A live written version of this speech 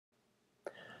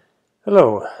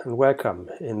Hello and welcome.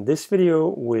 In this video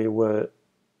we will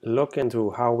look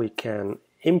into how we can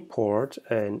import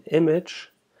an image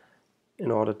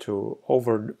in order to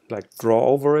draw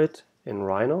over it in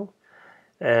Rhino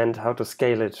and how to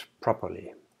scale it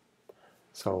properly.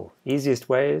 So easiest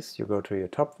way is you go to your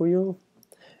top view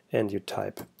and you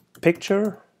type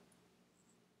picture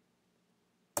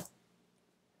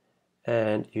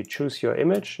and you choose your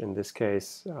image. In this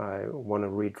case I want to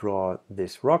redraw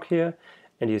this rock here,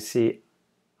 and you see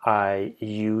I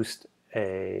used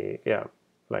a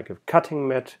cutting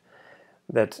mat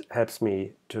that helps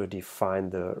me to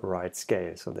define the right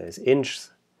scale. So there's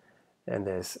inches and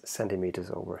there's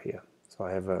centimeters over here. So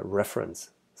I have a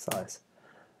reference size.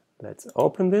 Let's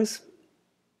open this.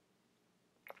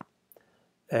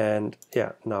 And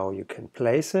yeah, now you can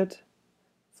place it.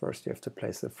 First you have to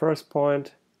place the first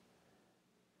point.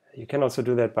 You can also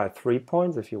do that by 3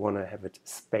 points if you want to have it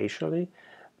spatially.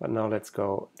 But now let's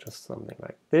go just something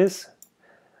like this.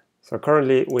 So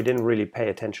currently we didn't really pay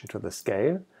attention to the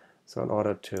scale. So in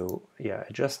order to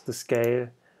adjust the scale,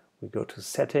 we go to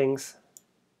settings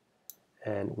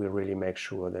and we really make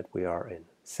sure that we are in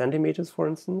centimeters, for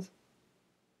instance.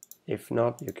 If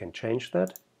not, you can change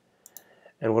that.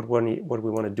 And what we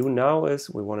want to do now is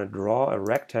we want to draw a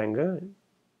rectangle.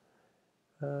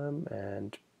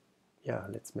 And yeah,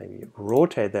 let's maybe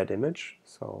rotate that image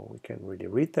so we can really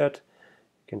read that.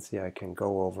 You can see I can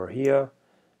go over here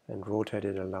and rotate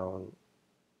it along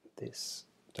this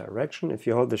direction. If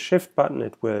you hold the shift button,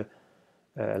 it will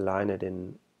align it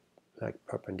in like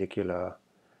perpendicular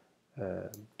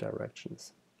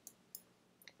directions.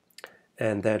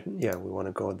 And then we want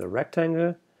to go the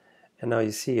rectangle, and now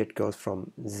you see it goes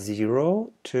from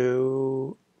 0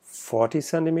 to 40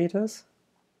 centimeters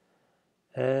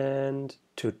and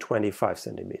to 25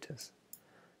 centimeters.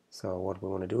 So what we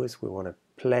want to do is we want to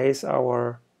place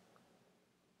our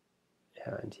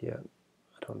and here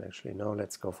I don't actually know,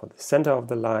 let's go for the center of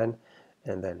the line,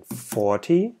 and then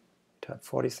 40, type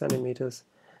 40 centimeters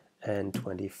and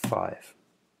 25.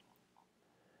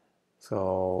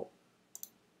 So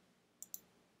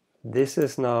this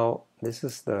is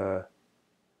the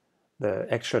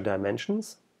actual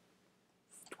dimensions,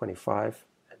 25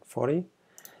 and 40,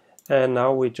 and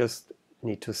now we just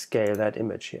need to scale that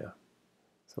image here.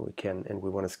 So we can, and we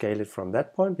want to scale it from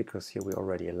that point because here we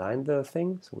already aligned the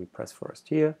thing. So we press first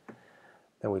here,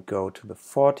 then we go to the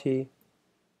 40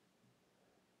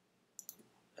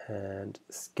 and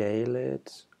scale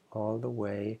it all the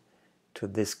way to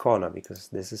this corner because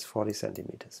this is 40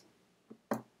 centimeters.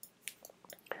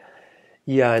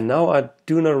 Yeah, and now I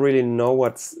do not really know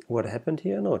what happened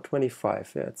here. No,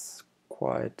 25. Yeah, it's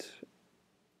quite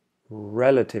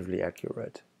relatively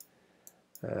accurate.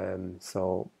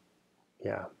 So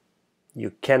yeah,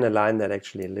 you can align that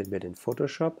actually a little bit in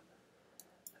Photoshop.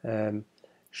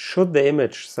 Should the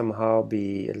image somehow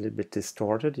be a little bit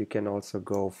distorted, you can also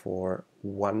go for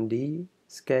 1D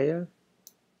scale.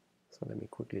 So let me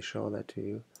quickly show that to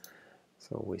you.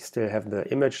 So we still have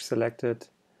the image selected,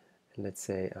 and let's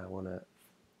say I want to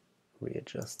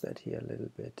readjust that here a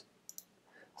little bit.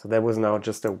 So that was now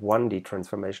just a 1D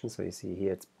transformation, so you see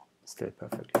here it's still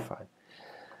perfectly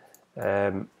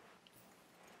fine.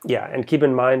 Yeah, and keep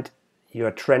in mind you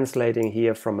are translating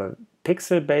here from a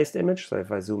pixel-based image. So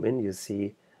if I zoom in, you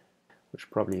see,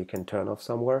 which probably you can turn off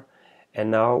somewhere.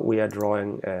 And now we are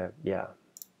drawing, in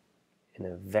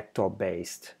a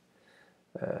vector-based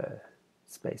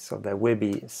space. So there will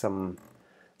be some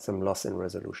loss in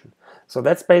resolution. So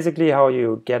that's basically how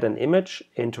you get an image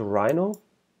into Rhino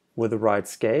with the right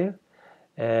scale.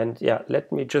 And yeah,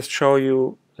 let me just show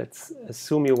you. Let's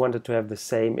assume you wanted to have the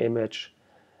same image.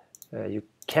 You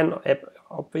can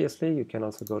obviously you can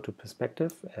also go to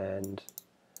perspective, and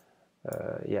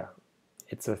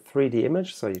it's a 3D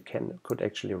image, so you could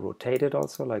actually rotate it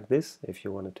also like this if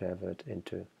you wanted to have it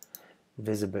into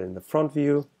visible in the front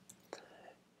view.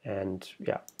 And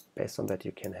yeah, based on that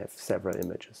you can have several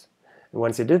images. And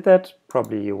once you did that,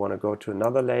 probably you want to go to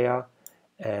another layer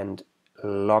and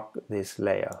lock this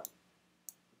layer.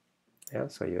 Yeah,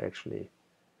 so you actually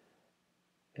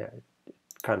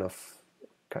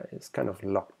it's kind of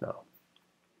locked now.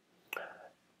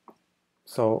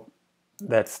 So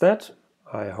that's that.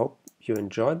 I hope you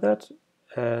enjoyed that,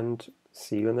 and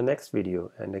see you in the next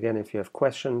video. And again, if you have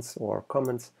questions or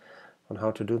comments on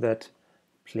how to do that,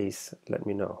 please let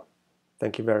me know.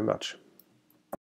 Thank you very much.